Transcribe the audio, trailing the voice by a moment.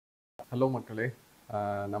Hello மக்களே.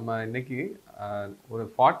 நம்ம இன்னைக்கு ஒரு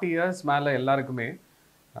 40 இயர்ஸ் மேலே எல்லாருக்குமே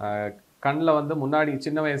கண்ணில் வந்து முன்னாடி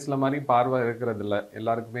சின்ன வயசுல மாதிரி பார்வை இருக்கிறது இல்லை.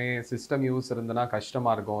 எல்லாருக்குமே சிஸ்டம் யூஸ் இருந்ததுன்னா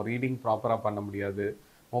கஷ்டமாக இருக்கும். ரீடிங் ப்ராப்பராக பண்ண முடியாது,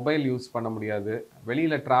 மொபைல் யூஸ் பண்ண முடியாது,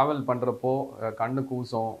 வெளியில் ட்ராவல் பண்ணுறப்போ கண்ணு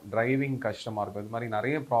கூசும், டிரைவிங் கஷ்டமாக இருக்கும். இது மாதிரி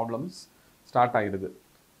நிறைய ப்ராப்ளம்ஸ் ஸ்டார்ட் ஆகிடுது.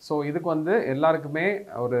 ஸோ இதுக்கு வந்து எல்லாருக்குமே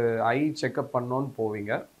ஒரு ஐ செக்கப் பண்ணோன்னு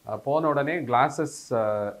போவீங்க. போன உடனே கிளாஸஸ்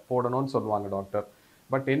போடணும்னு சொல்லுவாங்க டாக்டர்.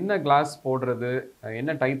 பட் என்ன கிளாஸ் போடுறது,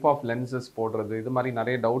 என்ன டைப் ஆஃப் லென்சஸ் போடுறது, இது மாதிரி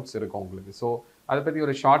நிறைய டவுட்ஸ் இருக்கும் உங்களுக்கு. ஸோ அதை பற்றி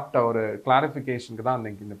ஒரு ஷார்ட் ஒரு கிளாரிஃபிகேஷனுக்கு தான்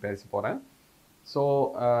அன்றைக்கி இந்த பேச போகிறேன். ஸோ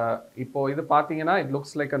இப்போது இது பார்த்தீங்கன்னா it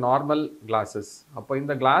looks like a normal classes. அப்போ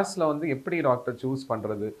இந்த கிளாஸில் வந்து எப்படி டாக்டர் சூஸ்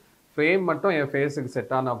பண்ணுறது? ஃப்ரேம் மட்டும் என் ஃபேஸுக்கு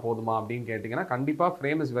செட் ஆனால் போதுமா அப்படின்னு கேட்டிங்கன்னா கண்டிப்பாக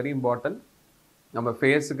ஃப்ரேம் இஸ் வெரி இம்பார்ட்டன்ட். நம்ம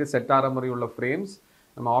ஃபேஸுக்கு செட் ஆகிற மாதிரி உள்ள ஃப்ரேம்ஸ்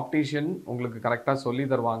நம்ம ஆப்டிஷியன் உங்களுக்கு கரெக்டாக சொல்லி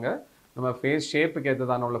தருவாங்க. நம்ம ஃபேஸ் ஷேப்புக்கு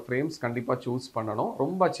ஏற்றதான உள்ள ஃப்ரேம்ஸ் கண்டிப்பாக சூஸ் பண்ணணும்.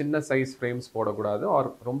 ரொம்ப சின்ன சைஸ் ஃப்ரேம்ஸ் போடக்கூடாது, ஆர்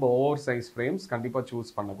ரொம்ப ஓவர் சைஸ் ஃப்ரேம்ஸ் கண்டிப்பாக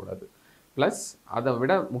சூஸ் பண்ணக்கூடாது. ப்ளஸ் அதை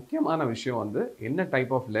விட முக்கியமான விஷயம் வந்து என்ன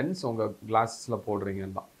டைப் ஆஃப் லென்ஸ் உங்கள் கிளாஸஸில்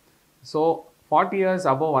போடுறீங்கன்னு தான். ஸோ 40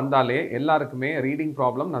 இயர்ஸ் அபோவ் வந்தாலே எல்லாருக்குமே ரீடிங்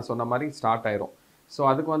ப்ராப்ளம் நான் சொன்ன மாதிரி ஸ்டார்ட் ஆயிரும். ஸோ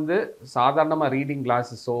அதுக்கு வந்து சாதாரணமாக ரீடிங்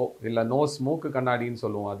கிளாஸஸோ இல்லை நோஸ் மூக்கு கண்ணாடின்னு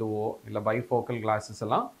சொல்லுவோம் அதுவோ இல்லை பைஃபோக்கல் கிளாஸஸ்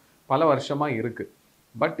எல்லாம் பல வருஷமாக இருக்குது.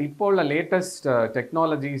 பட் இப்போ உள்ள லேட்டஸ்ட்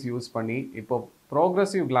டெக்னாலஜிஸ் யூஸ் பண்ணி இப்போ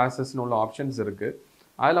ப்ரோக்ரஸிவ் கிளாஸஸ்னு உள்ள ஆப்ஷன்ஸ் இருக்குது.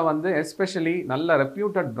 அதில் வந்து எஸ்பெஷலி நல்ல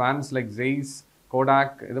reputed brands like Jaish,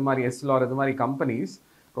 Kotak, இது மாதிரி எஸ்லார், இது மாதிரி கம்பெனிஸ்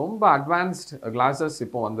ரொம்ப அட்வான்ஸ்ட் கிளாஸஸ்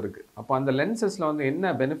இப்போ வந்திருக்கு. அப்போ அந்த லென்சஸில் வந்து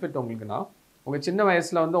என்ன பெனிஃபிட் உங்களுக்குன்னா, உங்கள் சின்ன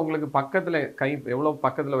வயசில் வந்து உங்களுக்கு பக்கத்தில் கை எவ்வளோ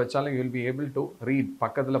பக்கத்தில் வச்சாலும் you will be able to read,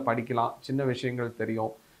 பக்கத்தில் படிக்கலாம், சின்ன விஷயங்கள்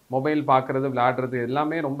தெரியும், மொபைல் பார்க்குறது, விளையாடுறது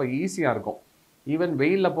எல்லாமே ரொம்ப ஈஸியாக இருக்கும். ஈவன்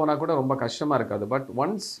வெயிலில் போனால் கூட ரொம்ப கஷ்டமாக இருக்காது. But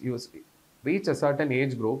once you reach a certain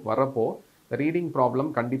age group வரப்போ த ரீடிங் ப்ராப்ளம்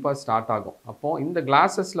கண்டிப்பாக ஸ்டார்ட் ஆகும். அப்போது இந்த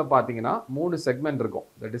கிளாஸஸில் பார்த்தீங்கன்னா 3 செக்மெண்ட் இருக்கும்.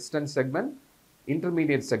 The distance segment,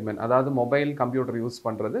 intermediate segment, அதாவது மொபைல் கம்ப்யூட்டர் யூஸ்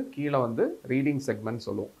பண்ணுறது, கீழே வந்து ரீடிங் செக்மெண்ட்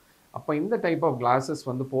சொல்லுவோம். அப்போ இந்த டைப் ஆஃப் கிளாஸஸ்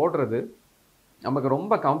வந்து போடுறது நமக்கு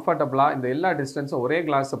ரொம்ப கம்ஃபர்டபுளாக, இந்த எல்லா டிஸ்டன்ஸும் ஒரே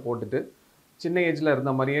கிளாஸை போட்டுட்டு சின்ன ஏஜில்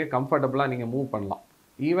இருந்த மாதிரியே கம்ஃபர்டபுளாக நீங்கள் மூவ் பண்ணலாம்.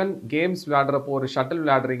 ஈவன் கேம்ஸ் விளையாடுறப்போ ஒரு ஷட்டில்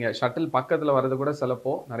விளையாடுறீங்க, ஷட்டில் பக்கத்தில் வர்றது கூட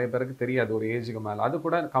சிலப்போ நிறைய பேருக்கு தெரியாது ஒரு ஏஜுக்கு மேலே, அது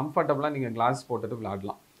கூட கம்ஃபர்டபுளாக நீங்கள் கிளாஸ் போட்டுட்டு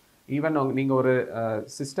விளையாடலாம். ஈவன் நீங்கள் ஒரு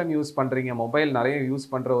சிஸ்டம் யூஸ் பண்ணுறீங்க, மொபைல் நிறைய யூஸ்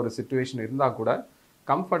பண்ணுற ஒரு சிச்சுவேஷன் இருந்தால் கூட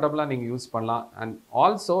கம்ஃபர்டபுளாக நீங்கள் யூஸ் பண்ணலாம். அண்ட்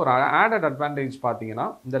ஆல்சோ ஒரு ஆடட் அட்வான்டேஜ் பார்த்தீங்கன்னா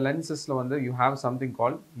இந்த லென்சஸில் வந்து you have something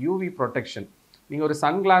call UV protection. நீங்கள் ஒரு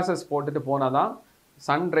சன் கிளாஸஸ் போட்டுட்டு போனால் தான்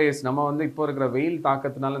சன் ரேஸ், நம்ம வந்து இப்போ இருக்கிற வெயில்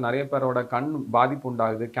தாக்கத்தினால நிறைய பேரோட கண் பாதிப்பு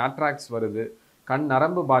உண்டாகுது, கேட்ராக்ட்ஸ் வருது, கண்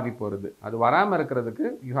நரம்பு பாதிப்பு வருது. அது வராமல் இருக்கிறதுக்கு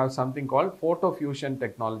you have something call photo fusion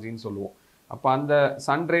டெக்னாலஜின்னு சொல்லுவோம். அப்போ அந்த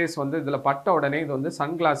சன் ரேஸ் வந்து இதில் பட்ட உடனே இது வந்து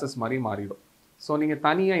சன் கிளாஸஸ் மாதிரி மாறிடும். ஸோ நீங்கள்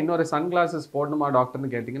தனியாக இன்னொரு சன் கிளாஸஸ் போடணுமா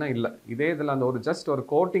டாக்டர்னு கேட்டிங்கன்னா இல்லை, இதே இதில் அந்த ஒரு ஜஸ்ட் ஒரு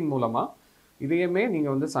கோட்டிங் மூலமாக இதையுமே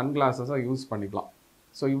நீங்கள் வந்து சன் கிளாஸஸாக யூஸ் பண்ணிக்கலாம்.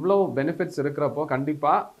 ஸோ இவ்வளோ பெனிஃபிட்ஸ் இருக்கிறப்போ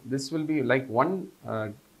கண்டிப்பாக this will be like one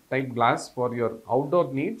type class for your outdoor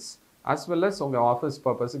needs as well as உங்கள் ஆஃபீஸ்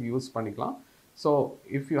பர்பஸுக்கு யூஸ் பண்ணிக்கலாம். ஸோ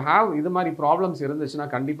இஃப் யூ ஹாவ் இது மாதிரி ப்ராப்ளம்ஸ் இருந்துச்சுன்னா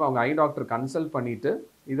கண்டிப்பாக உங்கள் ஐ டாக்டர் கன்சல்ட் பண்ணிவிட்டு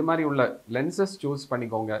இது மாதிரி உள்ள லென்சஸ் சூஸ்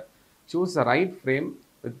பண்ணிக்கோங்க. Choose a right frame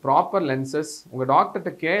with proper lenses. உங்கள்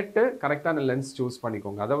டாக்டர்கிட்ட கேட்டு கரெக்டான லென்ஸ் சூஸ்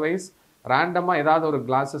பண்ணிக்கோங்க. அதர்வைஸ் ரேண்டமாக ஏதாவது ஒரு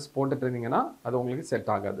கிளாஸஸ் போட்டுட்டு இருந்தீங்கன்னா அது உங்களுக்கு செட்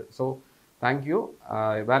ஆகாது. So thank you.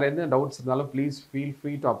 வேறு எந்த டவுட்ஸ் இருந்தாலும் please feel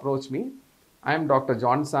free to approach me. I am doctor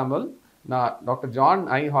John Samuel. நான் doctor John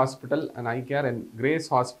I hospital and I care and grace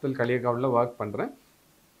hospital கலியக்காவிலில் work பண்ணுறேன்.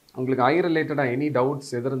 உங்களுக்கு ஐ ரிலேட்டடாக எனி டவுட்ஸ்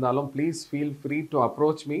எது இருந்தாலும் please feel free to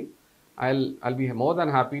approach me. I'll be more than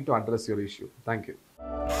happy to address your issue. Thank you.